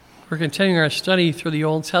We're continuing our study through the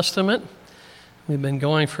Old Testament. We've been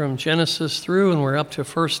going from Genesis through, and we're up to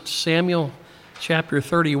 1 Samuel chapter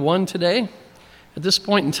 31 today. At this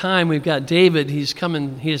point in time, we've got David. He has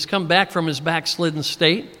come back from his backslidden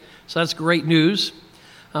state, so that's great news.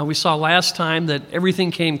 We saw last time that everything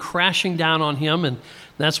came crashing down on him, and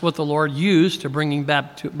that's what the Lord used to bring him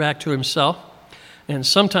back to himself. And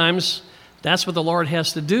sometimes that's what the Lord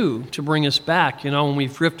has to do to bring us back, when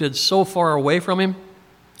we've drifted so far away from him.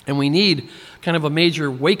 And we need kind of a major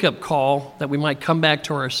wake-up call that we might come back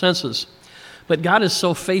to our senses. But God is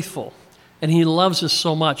so faithful, and he loves us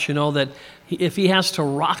so much, that if he has to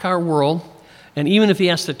rock our world, and even if he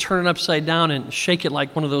has to turn it upside down and shake it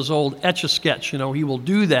like one of those old Etch-a-Sketch, he will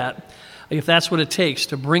do that if that's what it takes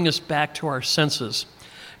to bring us back to our senses.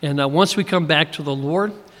 And once we come back to the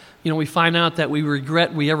Lord, we find out that we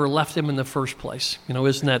regret we ever left him in the first place.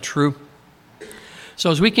 Isn't that true? So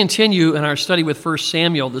as we continue in our study with 1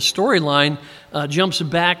 Samuel, the storyline jumps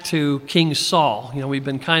back to King Saul. We've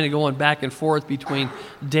been kind of going back and forth between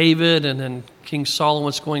David and then King Saul and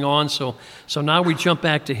what's going on. So now we jump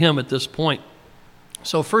back to him at this point.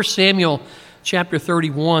 So 1 Samuel chapter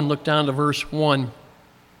 31, look down to verse 1.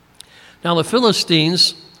 Now the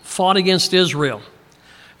Philistines fought against Israel,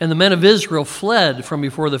 and the men of Israel fled from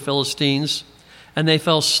before the Philistines, and they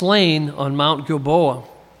fell slain on Mount Gilboa.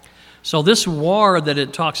 So this war that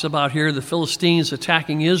it talks about here, the Philistines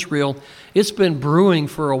attacking Israel, it's been brewing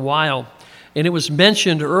for a while. And it was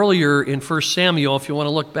mentioned earlier in 1 Samuel, if you want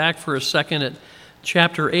to look back for a second at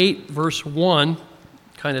chapter 8, verse 1,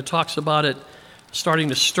 kind of talks about it starting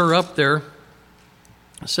to stir up there.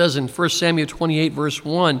 It says in 1 Samuel 28, verse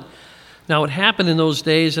 1, "Now it happened in those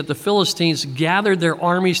days that the Philistines gathered their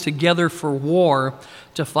armies together for war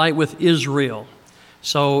to fight with Israel."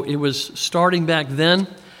 So it was starting back then.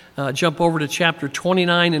 Jump over to chapter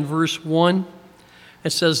 29 and verse 1.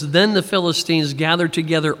 It says, "Then the Philistines gathered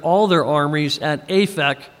together all their armies at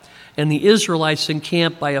Aphek, and the Israelites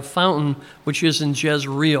encamped by a fountain which is in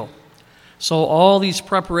Jezreel." So all these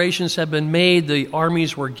preparations have been made. The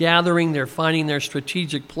armies were gathering. They're finding their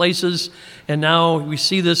strategic places. And now we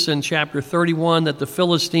see this in chapter 31, that the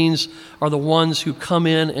Philistines are the ones who come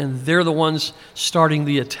in, and they're the ones starting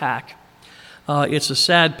the attack. It's a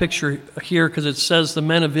sad picture here because it says the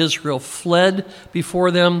men of Israel fled before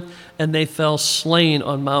them, and they fell slain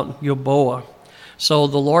on Mount Gilboa. So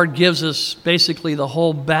the Lord gives us basically the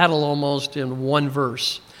whole battle almost in one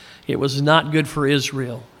verse. It was not good for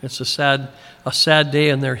Israel. It's a sad day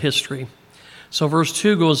in their history. So verse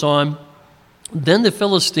 2 goes on, "Then the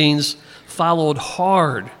Philistines followed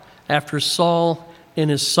hard after Saul and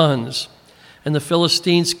his sons, and the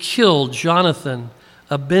Philistines killed Jonathan,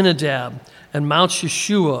 Abinadab, and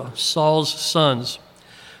Malchishua, Saul's sons."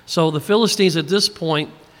 So the Philistines at this point,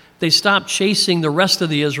 they stopped chasing the rest of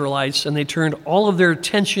the Israelites, and they turned all of their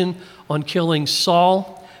attention on killing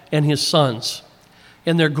Saul and his sons.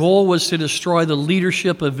 And their goal was to destroy the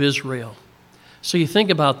leadership of Israel. So you think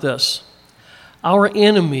about this. Our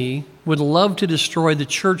enemy would love to destroy the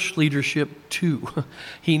church leadership too.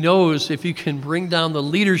 He knows if you can bring down the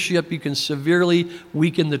leadership, you can severely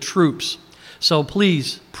weaken the troops. So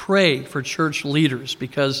please pray for church leaders,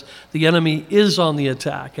 because the enemy is on the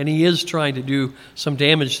attack and he is trying to do some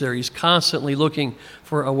damage there. He's constantly looking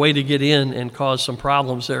for a way to get in and cause some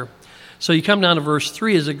problems there. So you come down to verse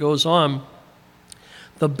 3 as it goes on.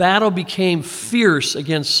 "The battle became fierce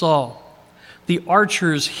against Saul. The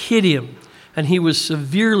archers hit him, and he was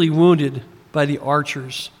severely wounded by the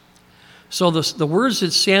archers." So the words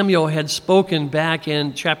that Samuel had spoken back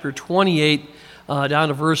in chapter 28 down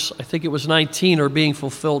to verse, I think it was 19, are being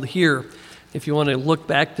fulfilled here. If you want to look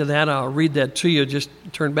back to that, I'll read that to you. Just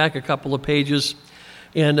turn back a couple of pages.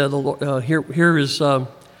 And here is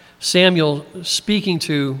Samuel speaking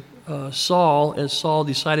to Saul as Saul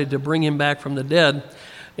decided to bring him back from the dead.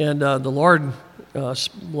 And the Lord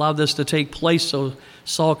allowed this to take place so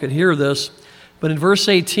Saul could hear this. But in verse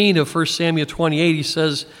 18 of 1 Samuel 28, he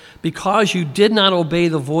says, "Because you did not obey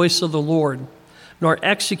the voice of the Lord, nor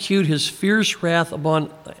execute his fierce wrath upon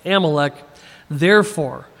Amalek,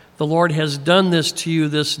 therefore the Lord has done this to you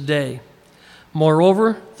this day.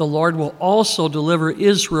 Moreover, the Lord will also deliver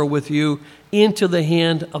Israel with you into the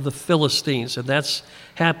hand of the Philistines." And that's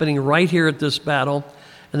happening right here at this battle.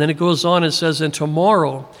 And then it goes on and says, "And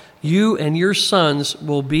tomorrow you and your sons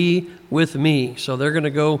will be with me." So they're going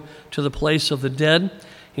to go to the place of the dead.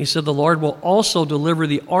 He said the Lord will also deliver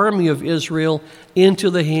the army of Israel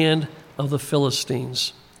into the hand of the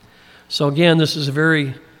Philistines. So again, this is a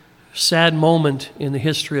very sad moment in the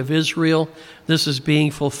history of Israel. This is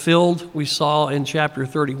being fulfilled, we saw in chapter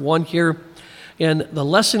 31 here. And the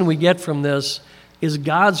lesson we get from this is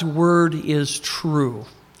God's word is true.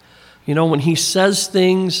 You know, when he says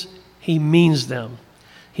things, he means them.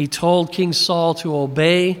 He told King Saul to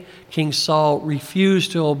obey. King Saul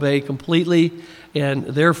refused to obey completely, and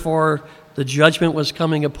therefore the judgment was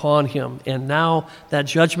coming upon him. And now that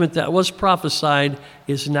judgment that was prophesied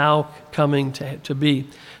is now coming to be.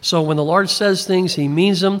 So when the Lord says things, he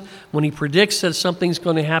means them. When he predicts that something's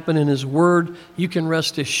going to happen in his word, you can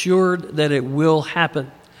rest assured that it will happen.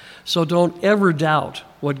 So don't ever doubt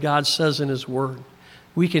what God says in his word.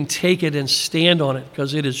 We can take it and stand on it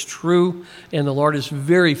because it is true, and the Lord is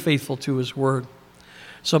very faithful to his word.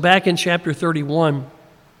 So back in chapter 31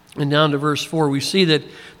 and down to verse 4, we see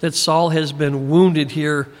that Saul has been wounded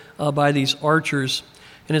here by these archers.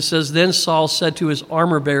 And it says, "Then Saul said to his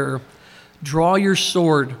armor-bearer, 'Draw your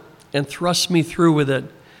sword and thrust me through with it.'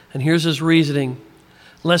 And here's his reasoning: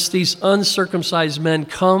 'Lest these uncircumcised men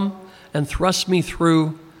come and thrust me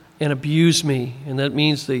through and abuse me.'" And that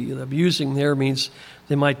means the abusing there means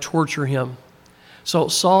they might torture him. So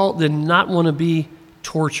Saul did not want to be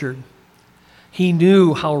tortured. He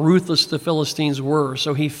knew how ruthless the Philistines were,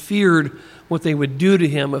 so he feared what they would do to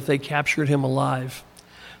him if they captured him alive.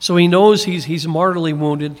 So he knows he's mortally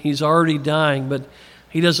wounded, he's already dying, but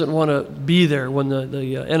he doesn't want to be there when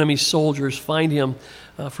the enemy soldiers find him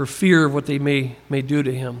for fear of what they may do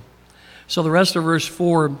to him. So the rest of verse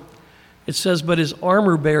 4, it says, "But his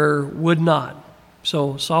armor-bearer would not."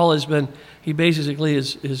 So Saul he basically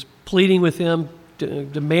is pleading with him,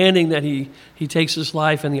 demanding that he takes his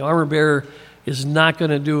life, and the armor-bearer is not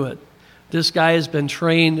going to do it. This guy has been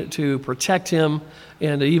trained to protect him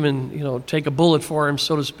and to even, take a bullet for him,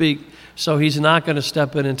 so to speak. So he's not going to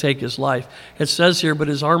step in and take his life. It says here, "But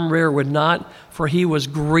his armor-bearer would not, for he was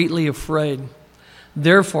greatly afraid.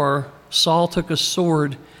 Therefore Saul took a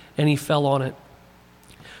sword and he fell on it."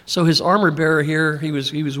 So his armor-bearer here, he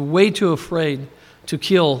was way too afraid to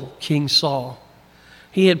kill King Saul.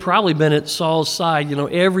 He had probably been at Saul's side,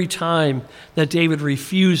 every time that David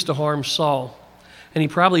refused to harm Saul. And he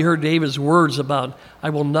probably heard David's words about, "I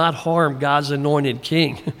will not harm God's anointed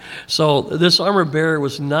king." So this armor-bearer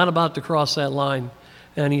was not about to cross that line.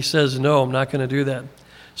 And he says, "No, I'm not going to do that."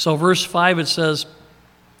 So verse 5, it says,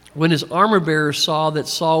 "When his armor-bearer saw that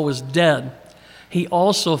Saul was dead, he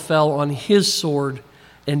also fell on his sword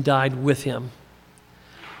and died with him."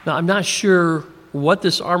 Now, I'm not sure what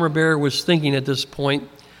this armor-bearer was thinking at this point.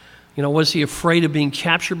 Was he afraid of being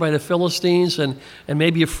captured by the Philistines and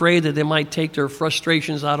maybe afraid that they might take their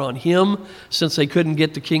frustrations out on him since they couldn't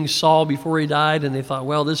get to King Saul before he died, and they thought,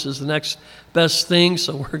 well, this is the next best thing,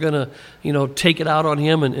 so we're going to, take it out on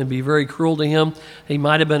him and be very cruel to him. He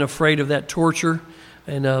might have been afraid of that torture,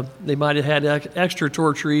 and they might have had extra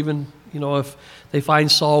torture even, if they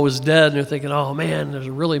find Saul was dead and they're thinking, oh man,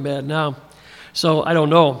 they're really bad now. So I don't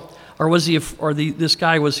know. Or was this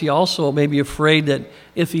guy, was he also maybe afraid that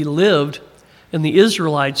if he lived and the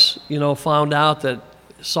Israelites, found out that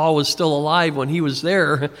Saul was still alive when he was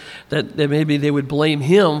there, that maybe they would blame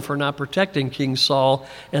him for not protecting King Saul,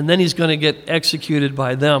 and then he's going to get executed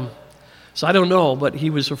by them. So I don't know, but he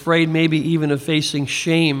was afraid maybe even of facing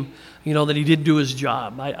shame, that he didn't do his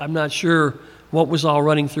job. I'm not sure what was all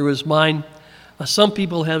running through his mind. Some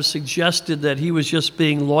people have suggested that he was just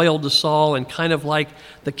being loyal to Saul and kind of like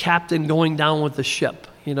the captain going down with the ship,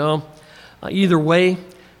 Either way,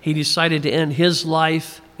 he decided to end his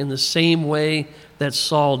life in the same way that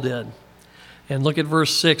Saul did. And look at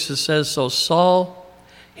verse 6. It says, "So Saul,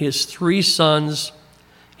 his 3 sons,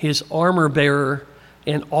 his armor-bearer,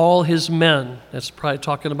 and all his men," that's probably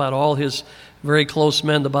talking about all his very close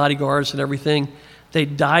men, the bodyguards and everything, "they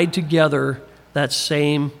died together that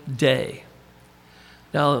same day."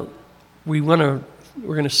 Now, we're going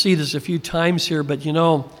to see this a few times here, but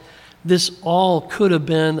this all could have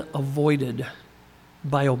been avoided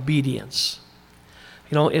by obedience.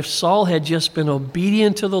 If Saul had just been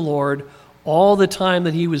obedient to the Lord all the time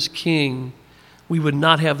that he was king, we would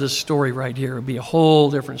not have this story right here. It would be a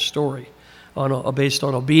whole different story based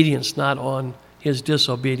on obedience, not on his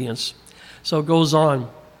disobedience. So it goes on.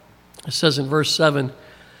 It says in verse 7,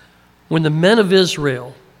 "When the men of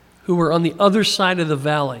Israel who were on the other side of the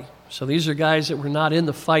valley," so these are guys that were not in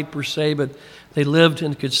the fight per se, but they lived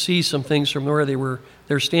and could see some things from where they were,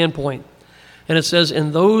 their standpoint. And it says,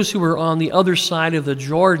 "And those who were on the other side of the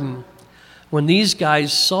Jordan, when these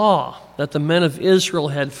guys saw that the men of Israel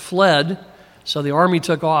had fled," so the army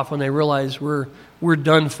took off when they realized we're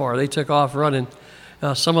done for. They took off running.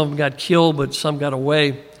 Some of them got killed, but some got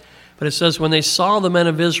away. But it says, "When they saw the men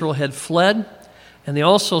of Israel had fled, and they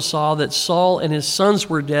also saw that Saul and his sons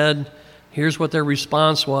were dead," here's what their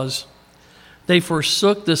response was: "They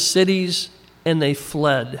forsook the cities and they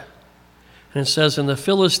fled. And it says, and the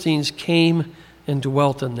Philistines came and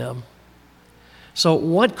dwelt in them. So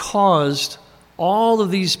what caused all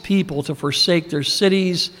of these people to forsake their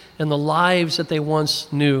cities and the lives that they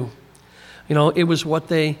once knew? It was what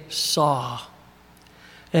they saw.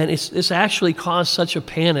 And it's actually caused such a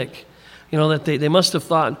panic, that they must have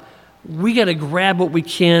thought, we got to grab what we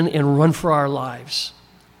can and run for our lives.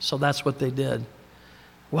 So that's what they did.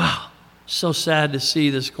 Wow, so sad to see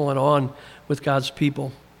this going on with God's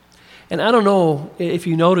people. And I don't know if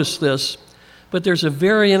you noticed this, but there's a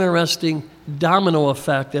very interesting domino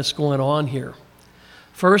effect that's going on here.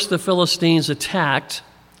 First, the Philistines attacked.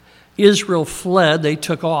 Israel fled. They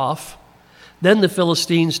took off. Then the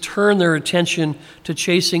Philistines turned their attention to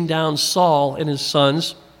chasing down Saul and his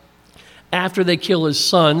sons. After they kill his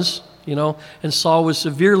sons, and Saul was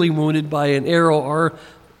severely wounded by an arrow or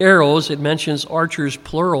arrows. It mentions archers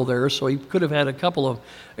plural there, so he could have had a couple of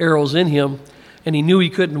arrows in him, and he knew he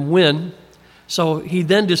couldn't win. So he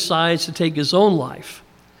then decides to take his own life.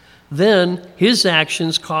 Then his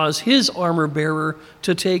actions cause his armor bearer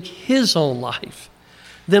to take his own life.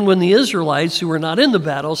 Then when the Israelites, who were not in the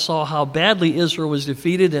battle, saw how badly Israel was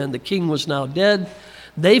defeated and the king was now dead,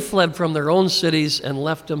 they fled from their own cities and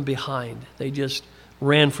left them behind. They just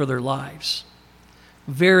ran for their lives.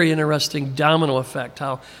 Very interesting domino effect,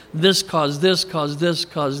 how this caused this, caused this,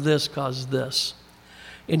 caused this, caused this.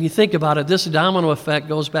 And you think about it, this domino effect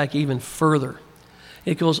goes back even further.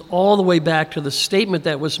 It goes all the way back to the statement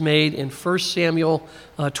that was made in 1 Samuel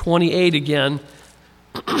 28 again.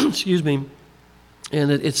 Excuse me. And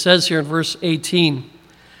it says here in verse 18,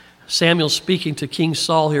 Samuel speaking to King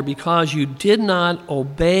Saul here, because you did not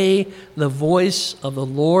obey the voice of the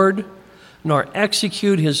Lord, nor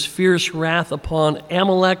execute his fierce wrath upon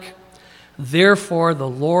Amalek, therefore the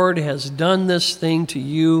Lord has done this thing to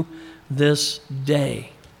you this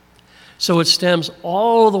day. So it stems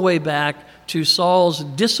all the way back to Saul's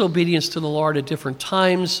disobedience to the Lord at different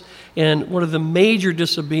times. And one of the major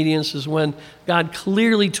disobedience is when God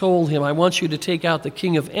clearly told him, I want you to take out the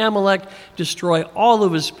king of Amalek, destroy all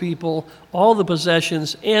of his people, all the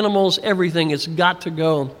possessions, animals, everything. It's got to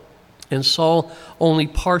go. And Saul only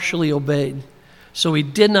partially obeyed. So he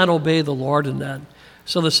did not obey the Lord in that.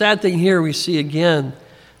 So the sad thing here we see again,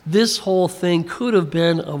 this whole thing could have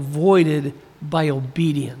been avoided by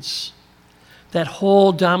obedience. That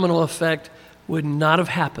whole domino effect would not have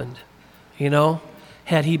happened,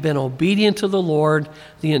 had he been obedient to the Lord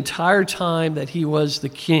the entire time that he was the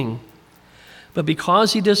king. But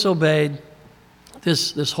because he disobeyed,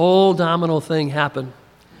 this whole domino thing happened.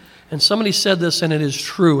 And somebody said this, and it is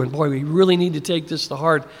true, and boy, we really need to take this to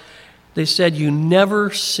heart. They said, you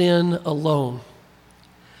never sin alone.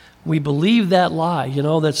 We believe that lie,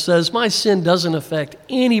 that says my sin doesn't affect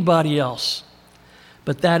anybody else.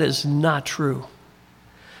 But that is not true.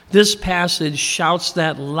 This passage shouts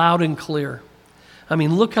that loud and clear. I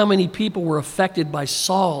mean, look how many people were affected by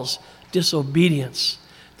Saul's disobedience.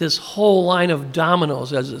 This whole line of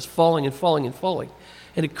dominoes as it's falling and falling and falling.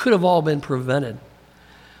 And it could have all been prevented.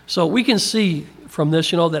 So we can see from this,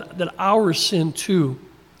 that our sin too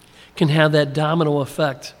can have that domino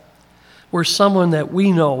effect. Where someone that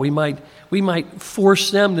we know, we might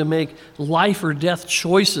force them to make life or death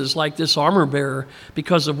choices like this armor bearer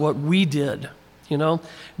because of what we did.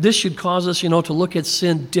 This should cause us, to look at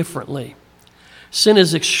sin differently. Sin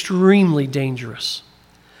is extremely dangerous.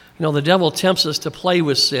 The devil tempts us to play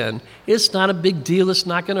with sin. It's not a big deal. It's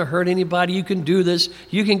not going to hurt anybody. You can do this.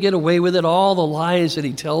 You can get away with it. All the lies that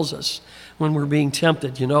he tells us when we're being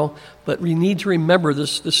tempted, But we need to remember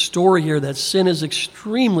this story here that sin is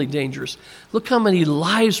extremely dangerous. Look how many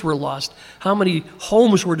lives were lost, how many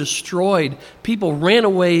homes were destroyed. People ran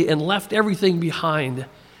away and left everything behind.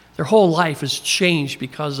 Their whole life is changed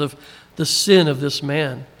because of the sin of this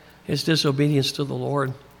man, his disobedience to the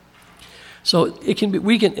Lord. So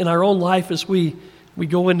we can in our own life as we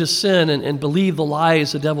go into sin and believe the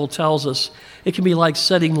lies the devil tells us, it can be like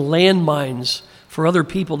setting landmines for other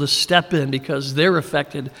people to step in because they're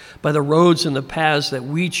affected by the roads and the paths that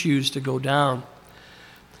we choose to go down.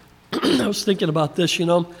 I was thinking about this,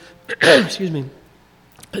 excuse me.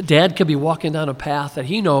 Dad could be walking down a path that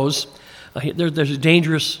he knows there's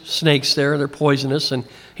dangerous snakes there, they're poisonous, and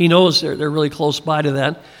he knows they're really close by to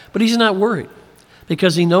that, but he's not worried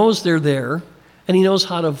because he knows they're there and he knows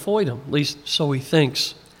how to avoid them, at least so he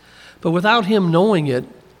thinks. But without him knowing it,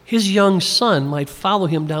 his young son might follow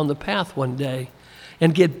him down the path one day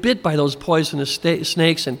and get bit by those poisonous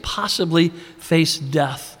snakes and possibly face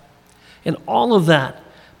death. And all of that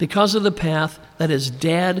because of the path that his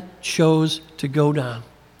dad chose to go down.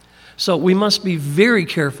 So we must be very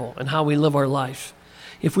careful in how we live our life.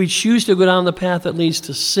 If we choose to go down the path that leads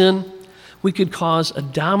to sin, we could cause a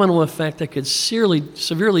domino effect that could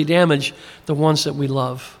severely damage the ones that we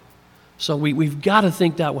love. So we've got to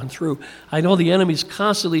think that one through. I know the enemy's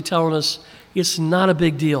constantly telling us it's not a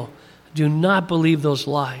big deal. Do not believe those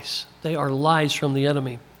lies. They are lies from the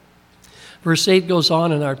enemy. Verse 8 goes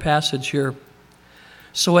on in our passage here.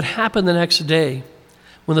 So it happened the next day,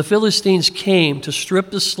 when the Philistines came to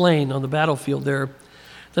strip the slain on the battlefield there,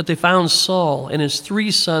 that they found Saul and his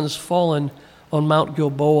 3 sons fallen on Mount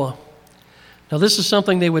Gilboa. Now this is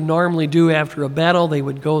something they would normally do after a battle. They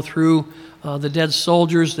would go through the dead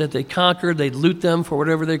soldiers that they conquered. They'd loot them for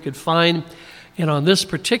whatever they could find. And on this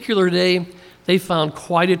particular day, they found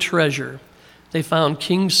quite a treasure. They found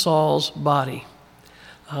King Saul's body.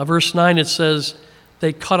 Verse 9, it says,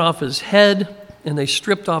 they cut off his head and they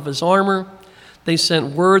stripped off his armor. They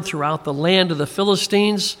sent word throughout the land of the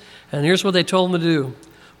Philistines. And here's what they told them to do.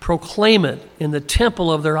 Proclaim it in the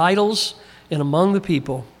temple of their idols and among the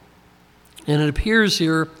people. And it appears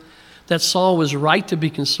here that Saul was right to be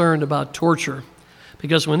concerned about torture.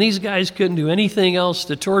 Because when these guys couldn't do anything else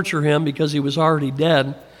to torture him because he was already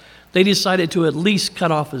dead, they decided to at least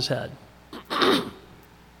cut off his head.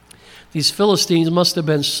 These Philistines must have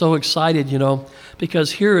been so excited,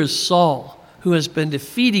 because here is Saul, who has been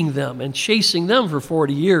defeating them and chasing them for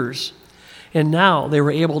 40 years. And now they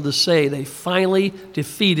were able to say they finally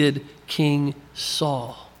defeated King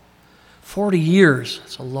Saul. 40 years,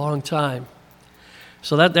 that's a long time.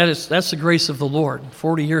 So that's the grace of the Lord,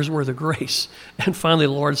 40 years worth of grace. And finally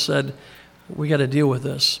the Lord said, we got to deal with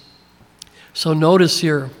this. So notice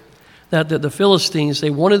here that the Philistines, they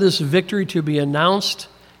wanted this victory to be announced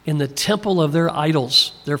in the temple of their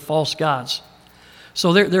idols, their false gods.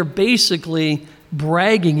 So they're basically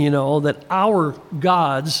bragging, that our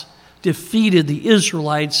gods defeated the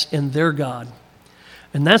Israelites and their God.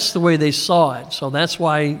 And that's the way they saw it. So that's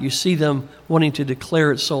why you see them wanting to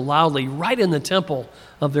declare it so loudly right in the temple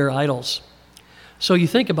of their idols. So you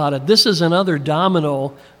think about it. This is another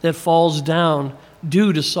domino that falls down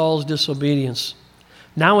due to Saul's disobedience.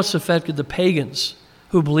 Now it's affected the pagans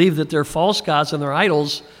who believe that their false gods and their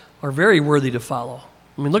idols are very worthy to follow.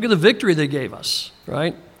 I mean, look at the victory they gave us,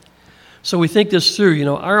 right? So we think this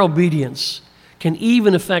through. Our obedience can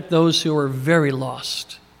even affect those who are very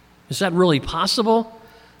lost. Is that really possible?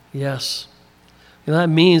 Yes. And that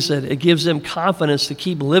means that it gives them confidence to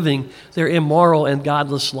keep living their immoral and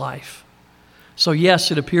godless life. So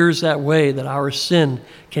yes, it appears that way, that our sin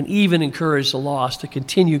can even encourage the lost to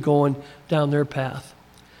continue going down their path.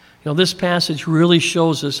 This passage really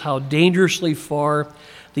shows us how dangerously far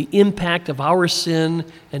the impact of our sin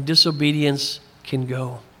and disobedience can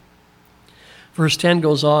go. Verse 10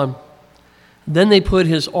 goes on. Then they put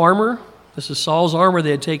his armor, this is Saul's armor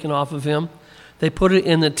they had taken off of him, they put it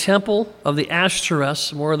in the temple of the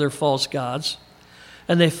Ashtoreths, more of their false gods,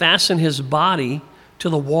 and they fastened his body to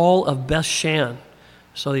the wall of Bethshan.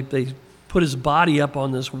 So they put his body up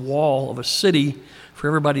on this wall of a city for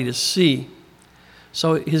everybody to see.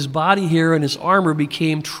 So his body here and his armor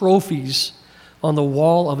became trophies on the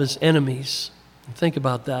wall of his enemies. Think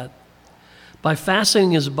about that. By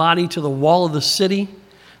fastening his body to the wall of the city,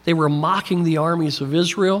 they were mocking the armies of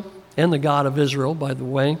Israel and the God of Israel, by the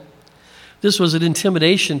way. This was an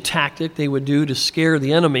intimidation tactic they would do to scare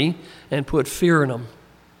the enemy and put fear in them.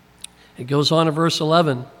 It goes on in verse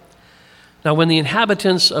 11. Now when the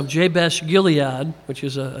inhabitants of Jabesh Gilead, which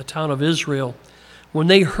is a town of Israel, when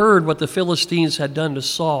they heard what the Philistines had done to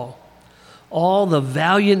Saul, all the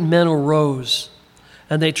valiant men arose,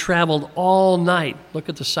 and they traveled all night. Look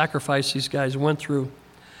at the sacrifice these guys went through.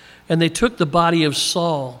 And they took the body of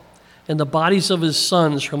Saul and the bodies of his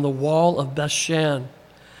sons from the wall of Bethshan,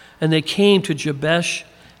 and they came to Jabesh,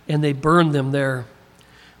 and they burned them there.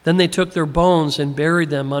 Then they took their bones and buried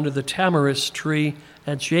them under the tamarisk tree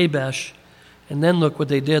at Jabesh. And then look what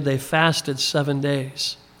they did. They fasted 7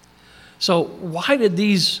 days. So why did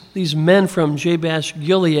these men from Jabesh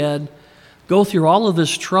Gilead go through all of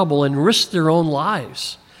this trouble and risk their own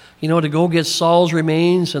lives, to go get Saul's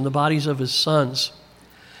remains and the bodies of his sons?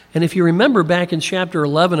 And if you remember back in chapter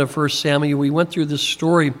 11 of 1 Samuel, we went through this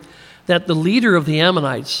story that the leader of the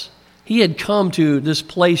Ammonites, he had come to this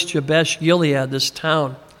place, Jabesh Gilead, this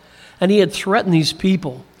town, and he had threatened these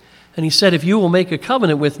people. And he said, if you will make a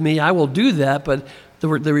covenant with me, I will do that, but the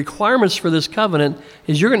requirements for this covenant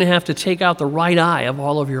is you're going to have to take out the right eye of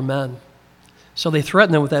all of your men. So they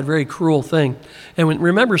threatened them with that very cruel thing. And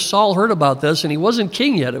remember, Saul heard about this, and he wasn't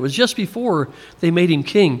king yet. It was just before they made him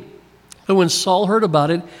king. But when Saul heard about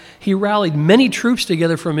it, he rallied many troops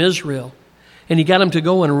together from Israel, and he got them to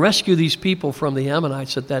go and rescue these people from the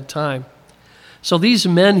Ammonites at that time. So these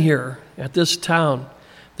men here at this town,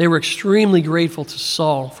 They were extremely grateful to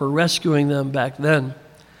Saul for rescuing them back then.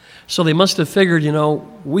 So they must have figured,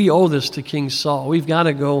 we owe this to King Saul. We've got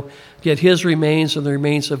to go get his remains and the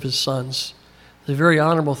remains of his sons. It's a very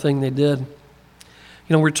honorable thing they did.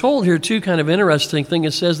 We're told here, too, kind of interesting thing.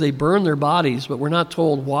 It says they burned their bodies, but we're not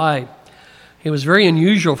told why. It was very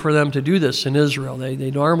unusual for them to do this in Israel.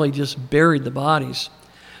 They normally just buried the bodies.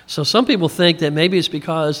 So some people think that maybe it's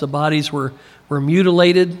because the bodies were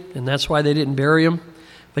mutilated, and that's why they didn't bury them.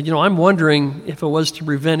 But, I'm wondering if it was to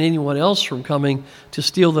prevent anyone else from coming to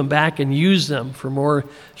steal them back and use them for more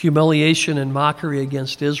humiliation and mockery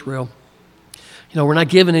against Israel. We're not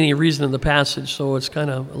given any reason in the passage, so it's kind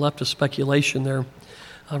of left to speculation there.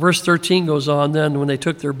 Verse 13 goes on then, when they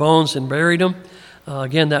took their bones and buried them.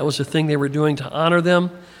 Again, that was a thing they were doing to honor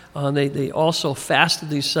them. They also fasted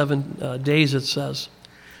these 7 days, it says.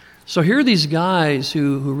 So here are these guys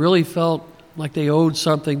who really felt like they owed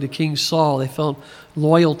something to King Saul. They felt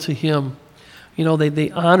loyal to him.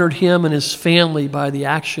 They honored him and his family by the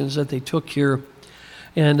actions that they took here.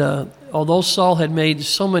 And although Saul had made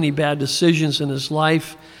so many bad decisions in his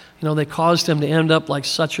life, they caused him to end up like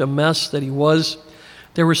such a mess that he was.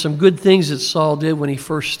 There were some good things that Saul did when he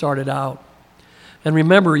first started out. And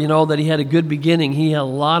remember, that he had a good beginning. He had a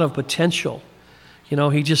lot of potential.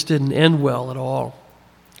 He just didn't end well at all.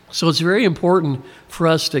 So it's very important for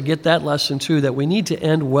us to get that lesson too, that we need to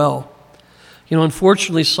end well.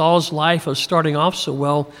 Unfortunately, Saul's life of starting off so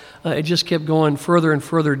well, it just kept going further and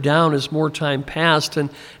further down as more time passed. And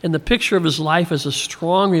the picture of his life is a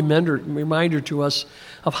strong reminder to us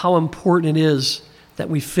of how important it is that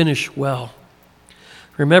we finish well.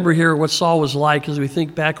 Remember here what Saul was like as we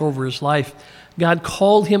think back over his life. God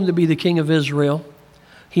called him to be the king of Israel.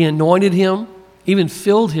 He anointed him, even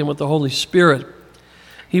filled him with the Holy Spirit.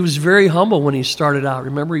 He was very humble when he started out.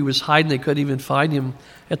 Remember, he was hiding. They couldn't even find him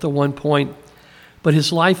at the one point. But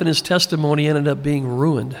his life and his testimony ended up being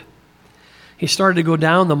ruined. He started to go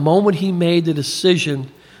down the moment he made the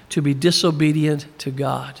decision to be disobedient to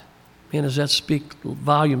God. Man, does that speak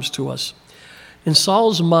volumes to us? In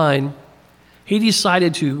Saul's mind, he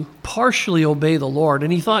decided to partially obey the Lord.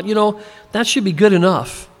 And he thought, that should be good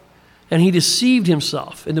enough. And he deceived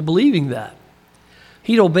himself into believing that.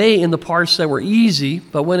 He'd obey in the parts that were easy,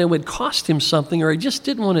 but when it would cost him something or he just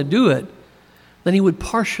didn't want to do it, then he would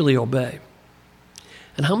partially obey.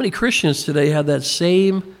 And how many Christians today have that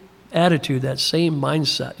same attitude, that same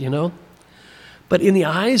mindset, But in the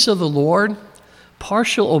eyes of the Lord,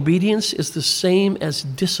 partial obedience is the same as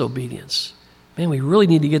disobedience. Man, we really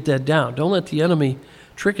need to get that down. Don't let the enemy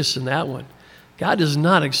trick us in that one. God does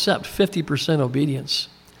not accept 50% obedience.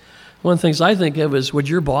 One of the things I think of is, would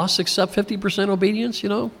your boss accept 50% obedience,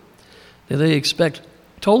 Do they expect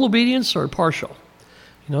total obedience or partial?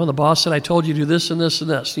 The boss said, I told you to do this and this and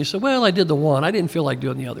this. And you said, well, I did the one. I didn't feel like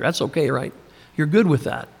doing the other. That's okay, right? You're good with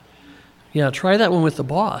that. Yeah, try that one with the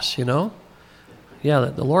boss, Yeah,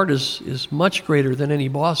 the Lord is much greater than any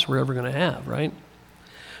boss we're ever going to have, right?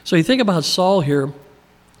 So you think about Saul here.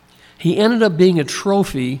 He ended up being a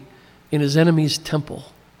trophy in his enemy's temple.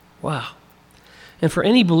 Wow. And for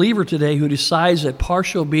any believer today who decides that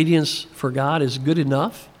partial obedience for God is good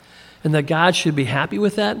enough and that God should be happy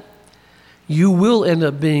with that, you will end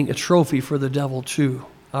up being a trophy for the devil too,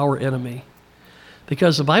 our enemy.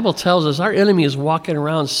 Because the Bible tells us our enemy is walking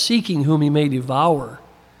around seeking whom he may devour.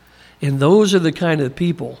 And those are the kind of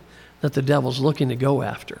people that the devil's looking to go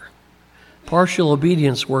after. Partial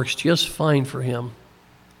obedience works just fine for him.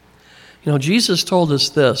 Jesus told us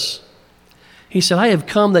this. He said, I have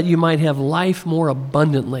come that you might have life more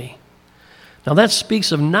abundantly. Now that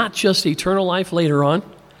speaks of not just eternal life later on,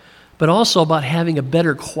 but also about having a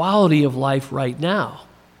better quality of life right now.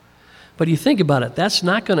 But you think about it, that's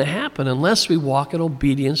not going to happen unless we walk in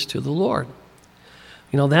obedience to the Lord.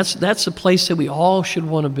 That's a place that we all should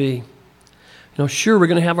want to be. Sure, we're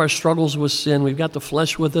going to have our struggles with sin. We've got the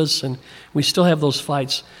flesh with us, and we still have those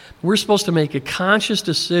fights. We're supposed to make a conscious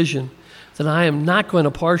decision that I am not going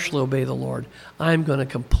to partially obey the Lord. I am going to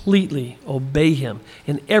completely obey him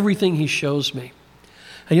in everything he shows me.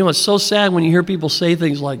 And it's so sad when you hear people say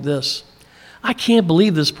things like this. I can't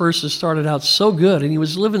believe this person started out so good, and he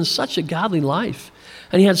was living such a godly life,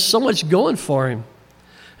 and he had so much going for him.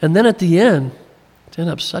 And then at the end, it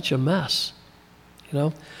ended up such a mess,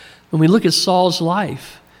 When we look at Saul's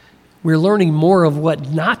life, we're learning more of what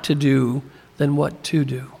not to do than what to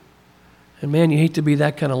do. And man, you hate to be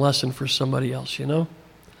that kind of lesson for somebody else, Now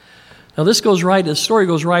the story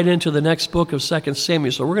goes right into the next book of 2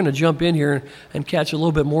 Samuel. So we're going to jump in here and catch a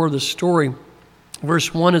little bit more of the story.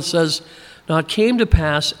 Verse 1, it says, Now it came to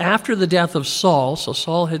pass after the death of Saul, so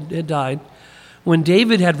Saul had died, When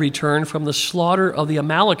David had returned from the slaughter of the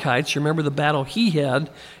Amalekites, you remember the battle he had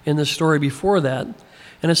in the story before that,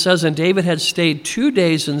 and it says, and David had stayed 2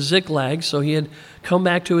 days in Ziklag, so he had come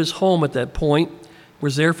back to his home at that point,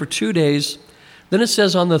 was there for 2 days. Then it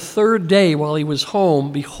says, on the third day while he was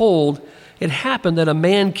home, behold, it happened that a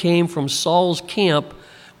man came from Saul's camp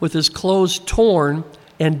with his clothes torn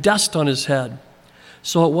and dust on his head.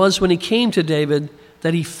 So it was when he came to David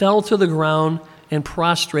that he fell to the ground and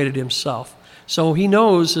prostrated himself. So he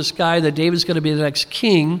knows this guy that David's going to be the next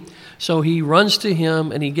king. So he runs to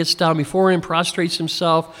him and he gets down before him, prostrates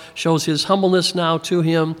himself, shows his humbleness now to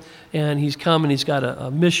him, and he's come and he's got a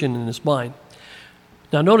mission in his mind.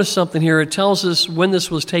 Now notice something here. It tells us when this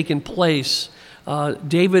was taking place.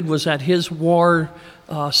 David was at his war.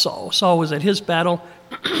 Saul was at his battle.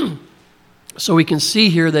 So we can see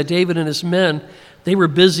here that David and his men, they were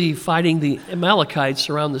busy fighting the Amalekites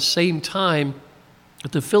around the same time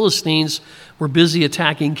that the Philistines were busy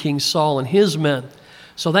attacking King Saul and his men.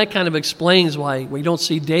 So that kind of explains why we don't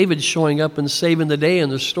see David showing up and saving the day in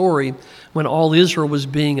the story when all Israel was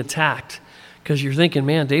being attacked. Because you're thinking,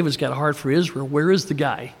 man, David's got a heart for Israel. Where is the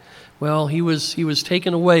guy? Well, he was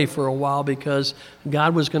taken away for a while because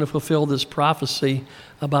God was going to fulfill this prophecy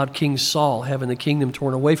about King Saul having the kingdom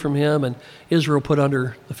torn away from him and Israel put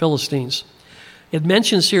under the Philistines. It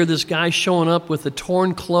mentions here this guy showing up with the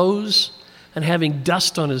torn clothes and having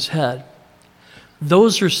dust on his head.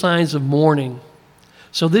 Those are signs of mourning.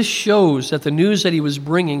 So this shows that the news that he was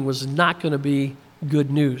bringing was not going to be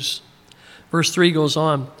good news. Verse 3 goes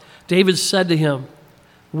on. David said to him,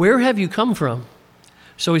 where have you come from?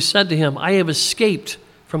 So he said to him, I have escaped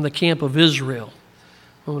from the camp of Israel.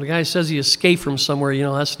 Well, when the guy says he escaped from somewhere,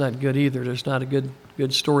 that's not good either. There's not a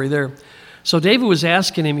good story there. So David was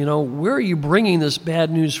asking him, where are you bringing this bad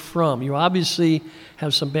news from? You obviously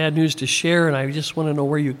have some bad news to share, and I just want to know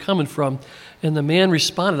where you're coming from. And the man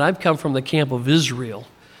responded, I've come from the camp of Israel.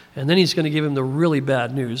 And then he's going to give him the really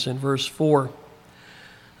bad news in verse 4.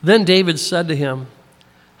 Then David said to him,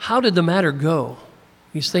 how did the matter go?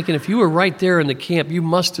 He's thinking, if you were right there in the camp, you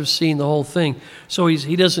must have seen the whole thing. So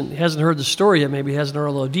he hasn't heard the story yet, maybe he hasn't heard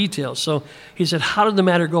all the details. So he said, how did the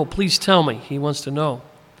matter go? Please tell me. He wants to know.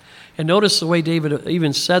 And notice the way David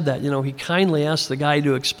even said that. He kindly asked the guy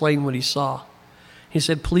to explain what he saw. He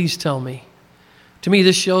said, please tell me. To me,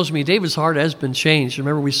 this shows me David's heart has been changed.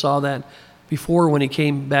 Remember, we saw that before when he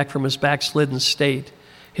came back from his backslidden state.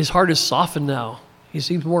 His heart is softened now. He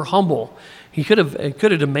seems more humble. He could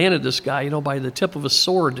have demanded this guy, by the tip of a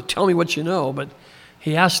sword to tell me what you know, but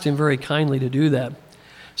he asked him very kindly to do that.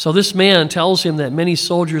 So this man tells him that many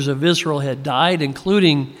soldiers of Israel had died,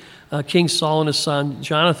 including King Saul and his son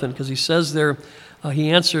Jonathan, because he says there, he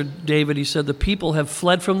answered David, he said, the people have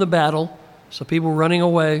fled from the battle, so people running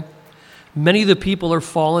away. Many of the people are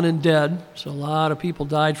fallen and dead, so a lot of people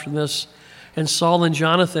died from this. And Saul and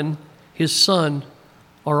Jonathan, his son,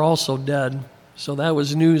 are also dead. So that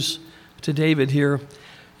was news to David here.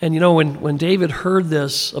 And when David heard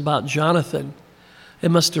this about Jonathan, it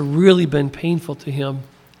must have really been painful to him.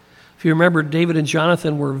 If you remember, David and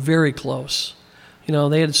Jonathan were very close.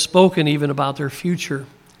 They had spoken even about their future.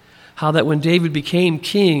 How that when David became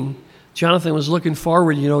king, Jonathan was looking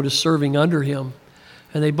forward, to serving under him.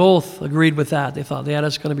 And they both agreed with that. They thought,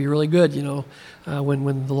 that's going to be really good,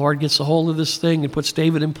 when the Lord gets a hold of this thing and puts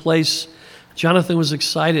David in place. Jonathan was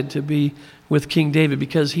excited to be with King David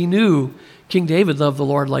because he knew King David loved the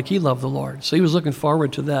Lord like he loved the Lord. So he was looking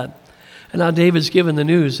forward to that. And now David's given the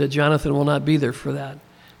news that Jonathan will not be there for that.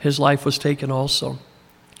 His life was taken also.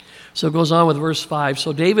 So it goes on with verse 5.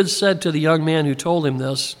 So David said to the young man who told him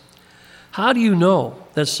this, how do you know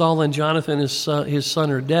that Saul and Jonathan, his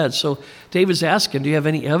son, are dead? So David's asking, do you have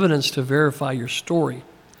any evidence to verify your story? It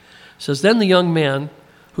says, then the young man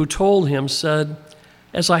who told him said,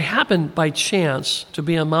 as I happened by chance to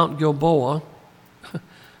be on Mount Gilboa,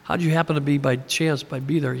 how did you happen to be by chance,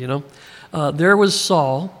 be there, there was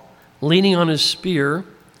Saul leaning on his spear,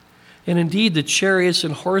 and indeed the chariots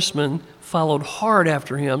and horsemen followed hard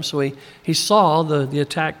after him. So he saw the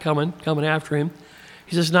attack coming after him.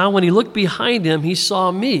 He says, now when he looked behind him, he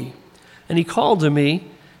saw me, and he called to me,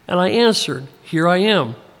 and I answered, here I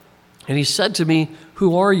am. And he said to me,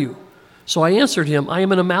 who are you? So I answered him, I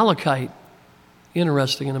am an Amalekite.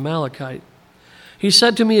 Interesting, an Amalekite. He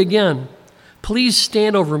said to me again, please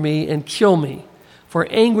stand over me and kill me, for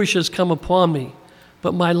anguish has come upon me,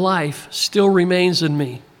 but my life still remains in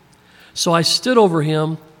me. So I stood over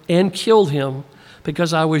him and killed him,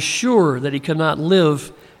 because I was sure that he could not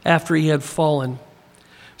live after he had fallen.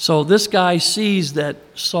 So this guy sees that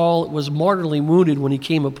Saul was mortally wounded when he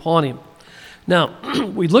came upon him. Now,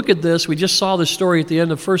 we look at this, we just saw the story at the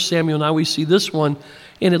end of 1 Samuel, now we see this one,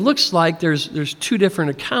 and it looks like there's two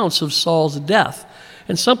different accounts of Saul's death.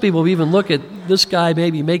 And some people even look at this guy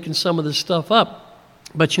maybe making some of this stuff up.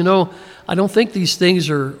 But I don't think these things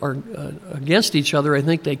are against each other. I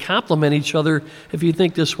think they complement each other if you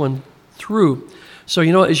think this one through. So,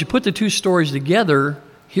 as you put the two stories together,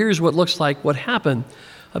 here's what looks like what happened.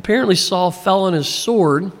 Apparently Saul fell on his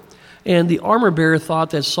sword, and the armor bearer thought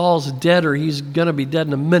that Saul's dead, or he's going to be dead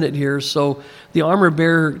in a minute here. So the armor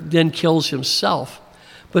bearer then kills himself.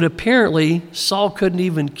 But apparently Saul couldn't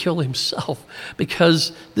even kill himself,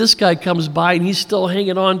 because this guy comes by and he's still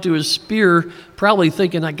hanging on to his spear, probably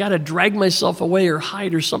thinking, I got to drag myself away or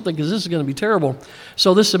hide or something, because this is going to be terrible.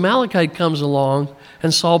 So this Amalekite comes along,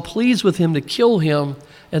 and Saul pleads with him to kill him,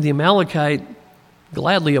 and the Amalekite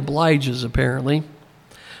gladly obliges, apparently.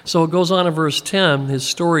 So it goes on in verse 10. His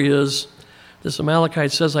story is, this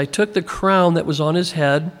Amalekite says, I took the crown that was on his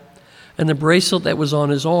head and the bracelet that was on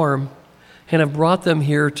his arm, and have brought them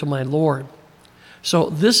here to my Lord. So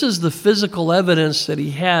this is the physical evidence that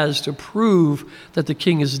he has to prove that the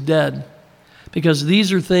king is dead, because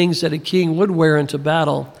these are things that a king would wear into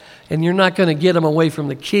battle, and you're not going to get him away from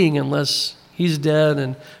the king unless he's dead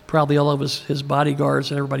and probably all of his bodyguards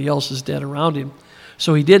and everybody else is dead around him.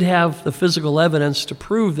 So he did have the physical evidence to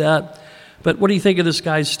prove that. But what do you think of this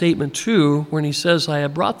guy's statement too, when he says, I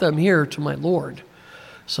have brought them here to my Lord?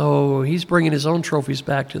 So he's bringing his own trophies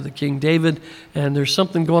back to the King David, and there's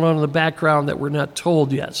something going on in the background that we're not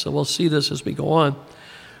told yet. So we'll see this as we go on.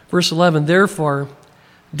 Verse 11, therefore,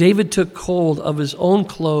 David took hold of his own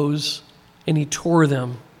clothes, and he tore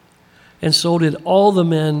them, and so did all the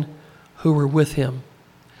men who were with him.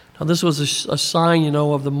 Now this was a sign,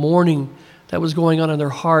 of the mourning that was going on in their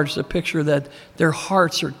hearts, a picture that their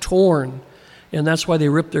hearts are torn, and that's why they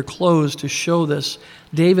ripped their clothes to show this.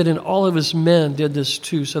 David and all of his men did this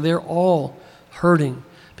too, so they're all hurting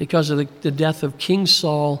because of the death of King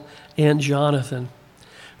Saul and Jonathan.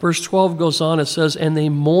 Verse 12 goes on, it says, and they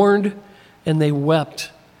mourned and they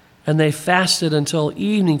wept, and they fasted until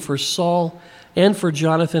evening for Saul and for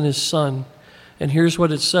Jonathan his son. And here's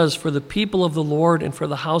what it says, for the people of the Lord and for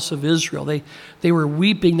the house of Israel. They were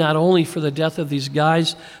weeping not only for the death of these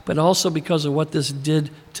guys, but also because of what this did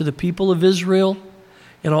to the people of Israel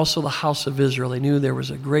and also the house of Israel. They knew there was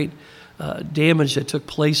a great damage that took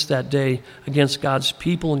place that day against God's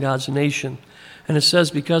people and God's nation. And it says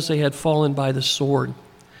because they had fallen by the sword.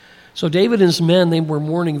 So David and his men, they were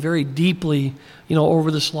mourning very deeply, over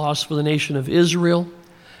this loss for the nation of Israel.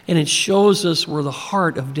 And it shows us where the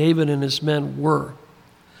heart of David and his men were.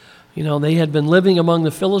 They had been living among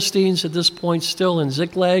the Philistines at this point still in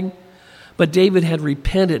Ziklag, but David had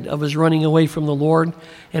repented of his running away from the Lord,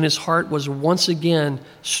 and his heart was once again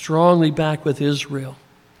strongly back with Israel.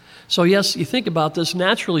 So yes, you think about this,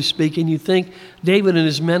 naturally speaking, you think David and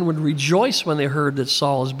his men would rejoice when they heard that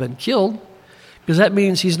Saul has been killed, because that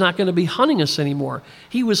means he's not going to be hunting us anymore.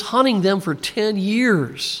 He was hunting them for 10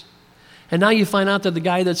 years. And now you find out that the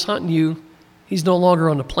guy that's hunting you, he's no longer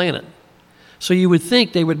on the planet. So you would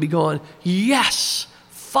think they would be going, yes,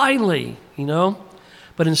 finally,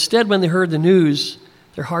 But instead, when they heard the news,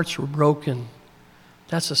 their hearts were broken.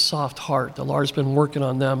 That's a soft heart. The Lord's been working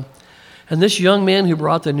on them. And this young man who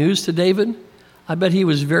brought the news to David, I bet he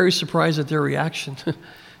was very surprised at their reaction.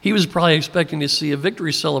 He was probably expecting to see a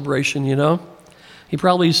victory celebration, He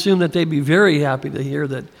probably assumed that they'd be very happy to hear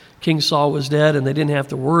that King Saul was dead and they didn't have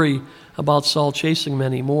to worry about Saul chasing him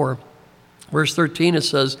anymore. Verse 13, it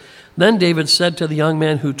says, then David said to the young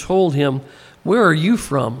man who told him, where are you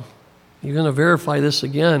from? You're going to verify this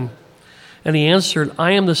again. And he answered,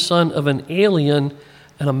 I am the son of an alien,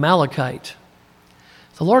 an Amalekite.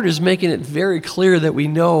 The Lord is making it very clear that we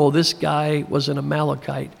know this guy was an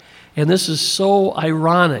Amalekite. And this is so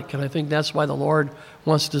ironic, and I think that's why the Lord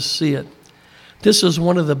wants to see it. This is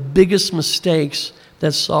one of the biggest mistakes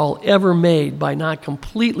that Saul ever made by not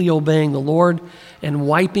completely obeying the Lord and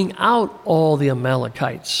wiping out all the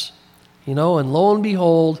Amalekites. And lo and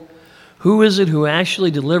behold, who is it who actually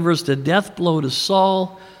delivers the death blow to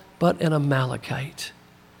Saul but an Amalekite?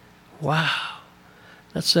 Wow.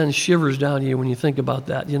 That sends shivers down you when you think about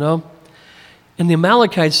that, And the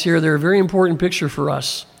Amalekites here, they're a very important picture for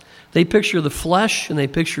us. They picture the flesh and they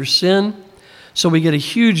picture sin. So we get a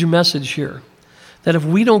huge message here that if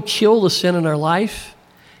we don't kill the sin in our life,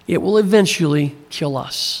 it will eventually kill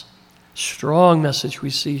us. Strong message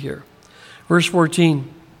we see here. Verse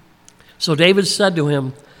 14, so David said to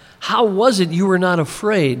him, how was it you were not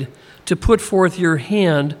afraid to put forth your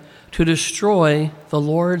hand to destroy the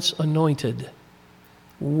Lord's anointed?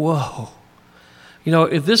 Whoa. You know,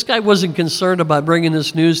 if this guy wasn't concerned about bringing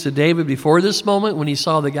this news to David before this moment, when he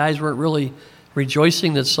saw the guys weren't really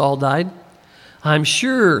rejoicing that Saul died, I'm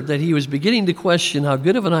sure that he was beginning to question how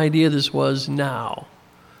good of an idea this was now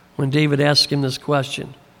when David asked him this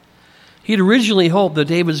question. He'd originally hoped that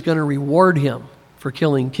David was going to reward him for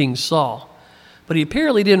killing King Saul, but he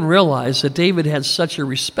apparently didn't realize that David had such a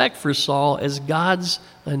respect for Saul as God's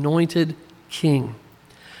anointed king.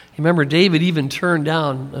 Remember, David even turned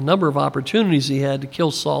down a number of opportunities he had to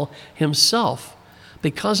kill Saul himself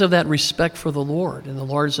because of that respect for the Lord and the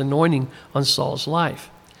Lord's anointing on Saul's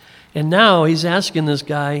life. And now he's asking this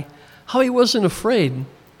guy how he wasn't afraid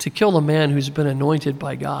to kill a man who's been anointed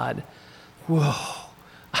by God. Whoa,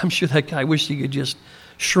 I'm sure that guy wished he could just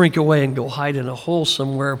shrink away and go hide in a hole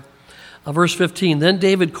somewhere. Verse 15, then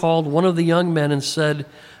David called one of the young men and said,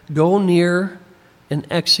 go near and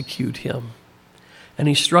execute him. And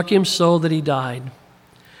he struck him so that he died.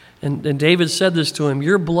 And David said this to him,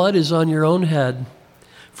 your blood is on your own head,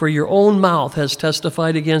 for your own mouth has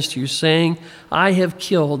testified against you, saying, I have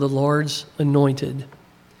killed the Lord's anointed.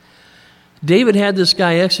 David had this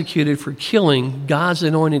guy executed for killing God's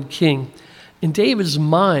anointed king. In David's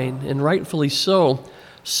mind, and rightfully so,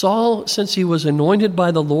 Saul, since he was anointed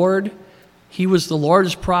by the Lord, he was the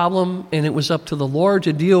Lord's problem, and it was up to the Lord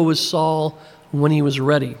to deal with Saul when he was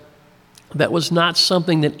ready. That was not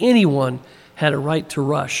something that anyone had a right to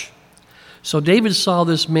rush. So David saw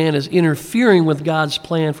this man as interfering with God's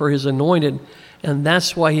plan for his anointed, and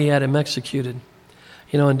that's why he had him executed.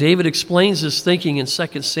 You know, and David explains this thinking in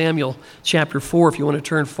 2 Samuel chapter 4, if you want to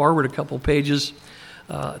turn forward a couple pages.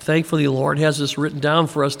 Thankfully, the Lord has this written down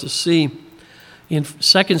for us to see. In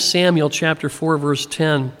 2 Samuel chapter 4, verse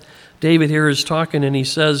 10, David here is talking, and he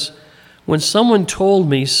says, when someone told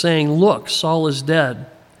me, saying, look, Saul is dead,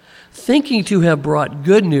 thinking to have brought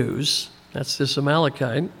good news, that's this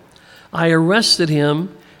Amalekite, I arrested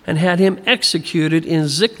him and had him executed in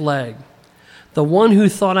Ziklag, the one who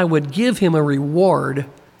thought I would give him a reward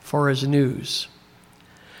for his news.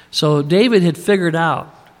 So David had figured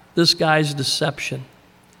out this guy's deception.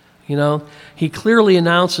 You know, he clearly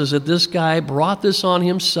announces that this guy brought this on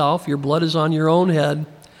himself. Your blood is on your own head.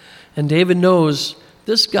 And David knows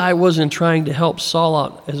this guy wasn't trying to help Saul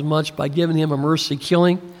out as much by giving him a mercy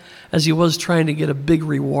killing as he was trying to get a big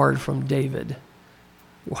reward from David.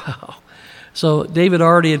 Wow. So David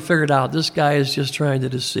already had figured out this guy is just trying to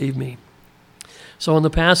deceive me. So in the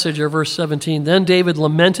passage of verse 17, then David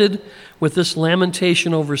lamented with this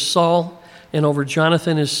lamentation over Saul and over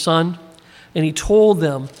Jonathan his son, and he told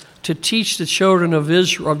them to teach the children of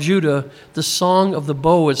Israel, of Judah, the song of the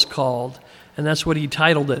bow it's called, and that's what he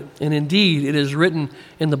titled it. And indeed, it is written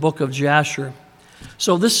in the book of Jasher.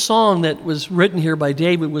 So this song that was written here by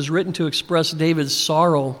David was written to express David's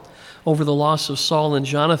sorrow over the loss of Saul and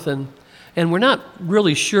Jonathan. And we're not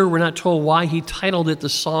really sure, we're not told why he titled it the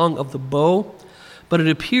Song of the Bow, but it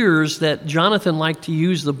appears that Jonathan liked to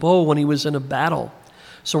use the bow when he was in a battle.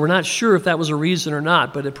 So we're not sure if that was a reason or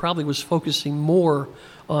not, but it probably was focusing more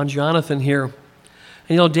on Jonathan here. And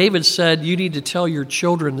you know, David said, you need to tell your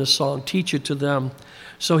children this song, teach it to them.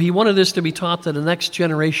 So he wanted this to be taught to the next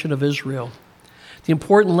generation of Israel. The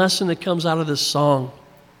important lesson that comes out of this song,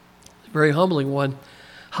 a very humbling one,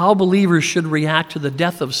 how believers should react to the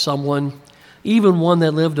death of someone, even one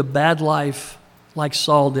that lived a bad life like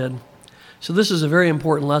Saul did. So this is a very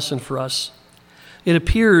important lesson for us. It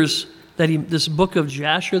appears that this book of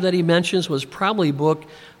Jasher that he mentions was probably a book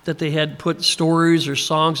that they had put stories or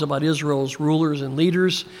songs about Israel's rulers and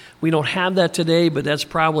leaders. We don't have that today, but that's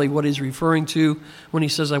probably what he's referring to when he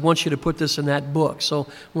says, I want you to put this in that book. So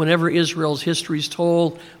whenever Israel's history is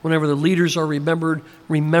told, whenever the leaders are remembered,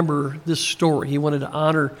 remember this story. He wanted to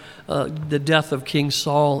honor the death of King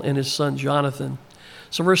Saul and his son Jonathan.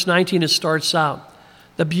 So verse 19, it starts out,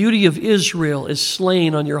 the beauty of Israel is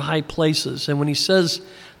slain on your high places. And when he says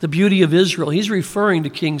the beauty of Israel, he's referring to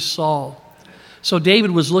King Saul. So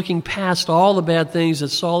David was looking past all the bad things that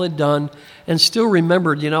Saul had done and still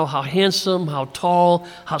remembered, you know, how handsome, how tall,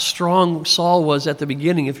 how strong Saul was at the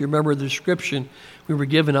beginning, if you remember the description we were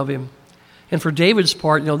given of him. And for David's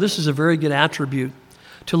part, you know, this is a very good attribute,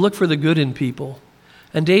 to look for the good in people.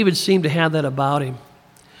 And David seemed to have that about him.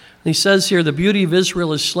 And he says here, the beauty of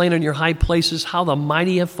Israel is slain on your high places, how the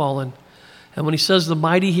mighty have fallen. And when he says the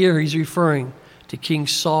mighty here, he's referring to King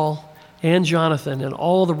Saul and Jonathan and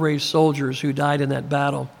all the brave soldiers who died in that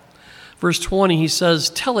battle. Verse 20, he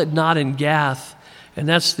says, tell it not in Gath. And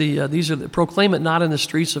that's proclaim it not in the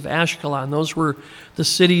streets of Ashkelon. Those were the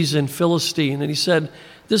cities in Philistine. And he said,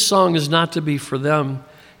 this song is not to be for them.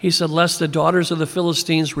 He said, lest the daughters of the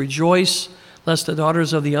Philistines rejoice, lest the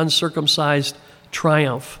daughters of the uncircumcised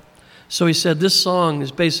triumph. So he said this song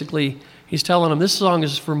is basically, he's telling them this song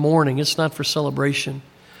is for mourning. It's not for celebration.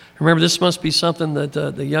 Remember, this must be something that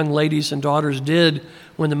the young ladies and daughters did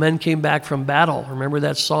when the men came back from battle. Remember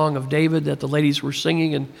that song of David that the ladies were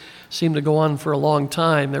singing and seemed to go on for a long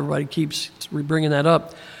time? Everybody keeps bringing that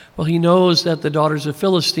up. Well, he knows that the daughters of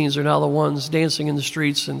Philistines are now the ones dancing in the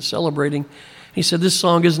streets and celebrating. He said this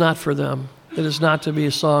song is not for them. It is not to be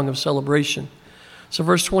a song of celebration. So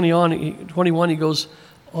verse 21, he goes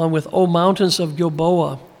on with, O mountains of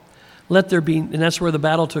Gilboa, let there be, and that's where the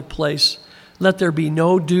battle took place, let there be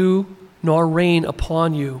no dew nor rain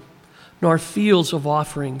upon you, nor fields of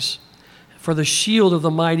offerings. For the shield of the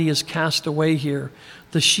mighty is cast away here,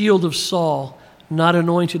 the shield of Saul, not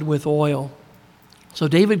anointed with oil. So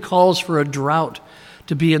David calls for a drought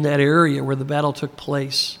to be in that area where the battle took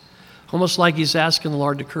place. Almost like he's asking the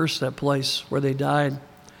Lord to curse that place where they died.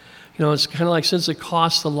 You know, it's kind of like, since it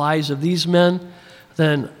cost the lives of these men,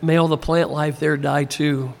 then may all the plant life there die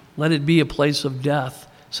too. Let it be a place of death,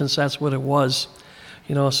 since that's what it was.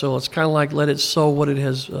 You know, so it's kind of like, let it sow what it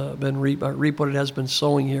has been reap what it has been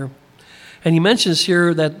sowing here. And he mentions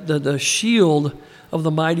here that the shield of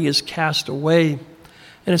the mighty is cast away.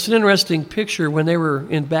 And it's an interesting picture. When they were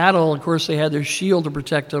in battle, of course, they had their shield to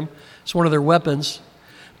protect them. It's one of their weapons.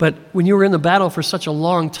 But when you were in the battle for such a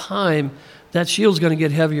long time, that shield's going to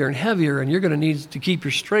get heavier and heavier, and you're going to need to keep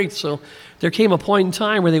your strength. So there came a point in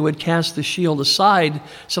time where they would cast the shield aside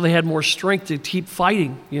so they had more strength to keep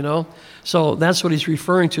fighting, you know. So that's what he's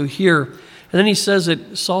referring to here. And then he says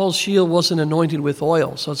that Saul's shield wasn't anointed with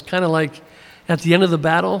oil. So it's kind of like at the end of the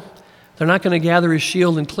battle, they're not going to gather his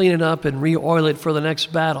shield and clean it up and re-oil it for the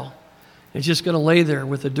next battle. It's just going to lay there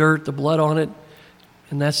with the dirt, the blood on it,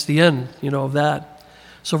 and that's the end, you know, of that.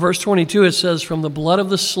 So verse 22, it says, from the blood of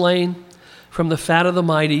the slain, from the fat of the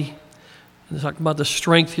mighty, and talking about the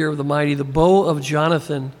strength here of the mighty, the bow of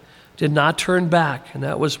Jonathan did not turn back, and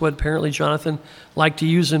that was what apparently Jonathan liked to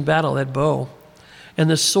use in battle, that bow. And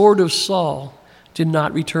the sword of Saul did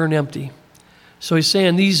not return empty. So he's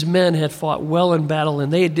saying these men had fought well in battle,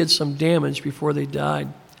 and they did some damage before they died.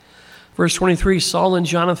 Verse 23, Saul and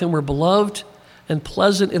Jonathan were beloved and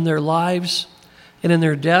pleasant in their lives, and in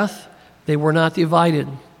their death they were not divided.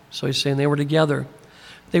 So he's saying they were together.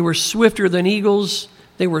 They were swifter than eagles.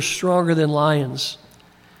 They were stronger than lions.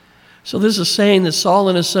 So this is saying that Saul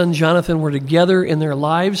and his son Jonathan were together in their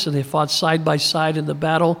lives, and they fought side by side in the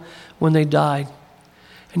battle when they died.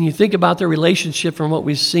 And you think about their relationship from what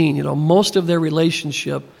we've seen. You know, most of their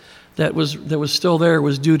relationship that was still there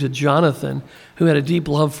was due to Jonathan, who had a deep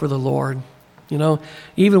love for the Lord. You know,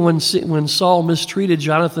 even when Saul mistreated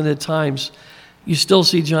Jonathan at times, you still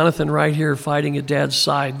see Jonathan right here fighting at Dad's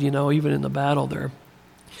side, you know, even in the battle there.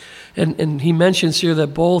 And he mentions here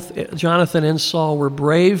that both Jonathan and Saul were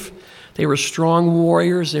brave. They were strong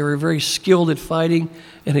warriors. They were very skilled at fighting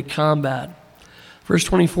and at combat. Verse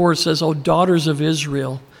 24, it says, O daughters of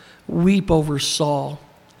Israel, weep over Saul,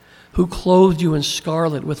 who clothed you in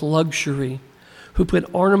scarlet with luxury, who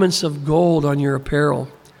put ornaments of gold on your apparel.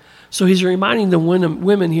 So he's reminding the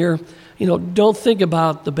women here, you know, don't think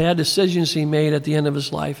about the bad decisions he made at the end of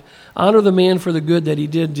his life. Honor the man for the good that he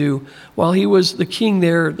did do. While he was the king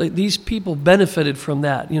there, these people benefited from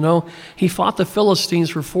that, you know. He fought the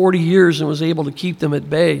Philistines for 40 years and was able to keep them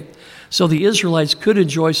at bay. So the Israelites could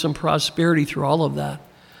enjoy some prosperity through all of that.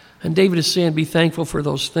 And David is saying, be thankful for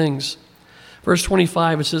those things. Verse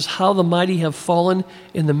 25, it says, how the mighty have fallen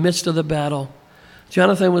in the midst of the battle.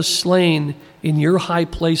 Jonathan was slain in your high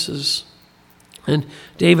places. And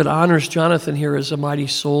David honors Jonathan here as a mighty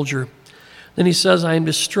soldier. Then he says, I am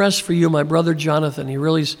distressed for you, my brother Jonathan. He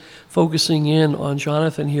really is focusing in on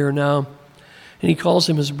Jonathan here now. And he calls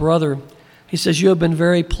him his brother. He says, you have been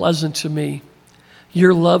very pleasant to me.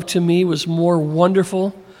 Your love to me was more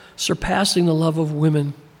wonderful, surpassing the love of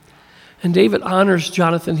women. And David honors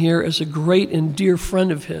Jonathan here as a great and dear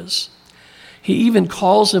friend of his. He even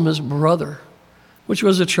calls him his brother, which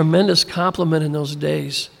was a tremendous compliment in those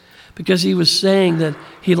days, because he was saying that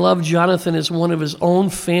he loved Jonathan as one of his own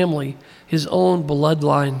family, his own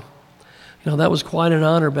bloodline. You know, that was quite an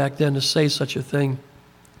honor back then to say such a thing.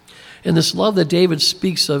 And this love that David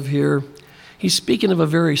speaks of here, he's speaking of a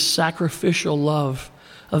very sacrificial love,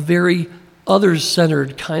 a very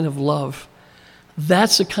others-centered kind of love.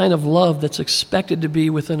 That's the kind of love that's expected to be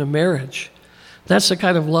within a marriage. That's the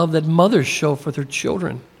kind of love that mothers show for their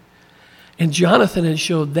children. And Jonathan had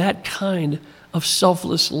showed that kind of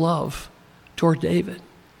selfless love toward David.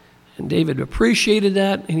 And David appreciated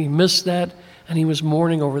that, and he missed that, and he was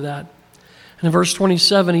mourning over that. And in verse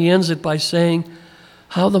 27, he ends it by saying,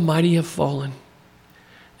 how the mighty have fallen,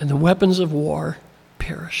 and the weapons of war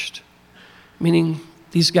perished. Meaning,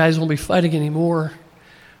 These guys won't be fighting anymore.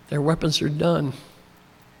 Their weapons are done.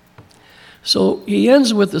 So he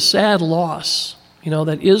ends with the sad loss,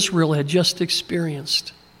 that Israel had just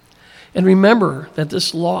experienced. And remember that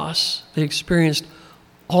this loss they experienced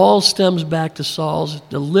all stems back to Saul's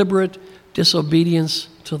deliberate disobedience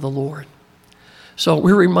to the Lord. So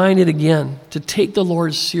we're reminded again to take the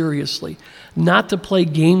Lord seriously, not to play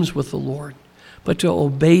games with the Lord, but to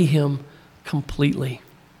obey him completely.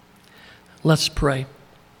 Let's pray.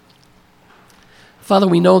 Father,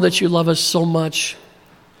 we know that you love us so much.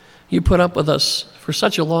 You put up with us for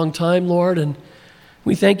such a long time, Lord, and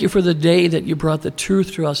we thank you for the day that you brought the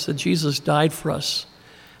truth to us, that Jesus died for us,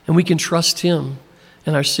 and we can trust him,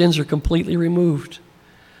 and our sins are completely removed.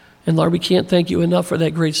 And Lord, we can't thank you enough for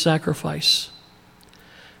that great sacrifice.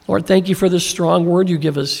 Lord, thank you for this strong word you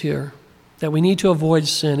give us here, that we need to avoid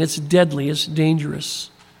sin. It's deadly, it's dangerous.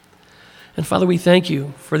 And Father, we thank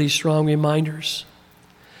you for these strong reminders.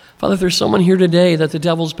 Father, if there's someone here today that the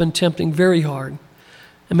devil's been tempting very hard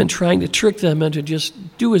and been trying to trick them into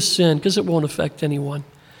just do a sin because it won't affect anyone,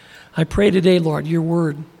 I pray today, Lord, your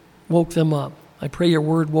word woke them up. I pray your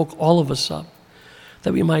word woke all of us up,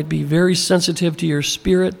 that we might be very sensitive to your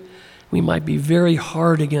spirit. We might be very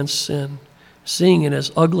hard against sin, seeing it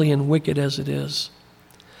as ugly and wicked as it is.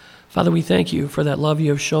 Father, we thank you for that love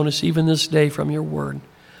you have shown us even this day from your word.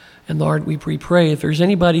 And Lord, we pray if there's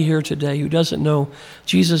anybody here today who doesn't know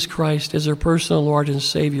Jesus Christ as their personal Lord and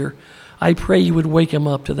Savior, I pray you would wake them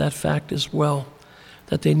up to that fact as well,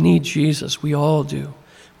 that they need Jesus. We all do.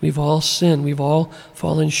 We've all sinned. We've all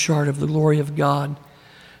fallen short of the glory of God.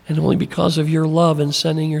 And only because of your love in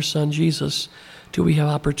sending your Son Jesus do we have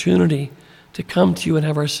opportunity to come to you and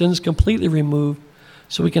have our sins completely removed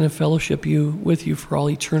so we can have fellowship with you for all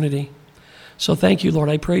eternity. So thank you, Lord.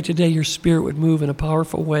 I pray today your Spirit would move in a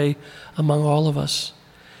powerful way among all of us.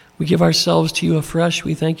 We give ourselves to you afresh.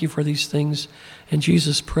 We thank you for these things in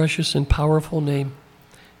Jesus' precious and powerful name.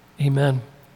 Amen.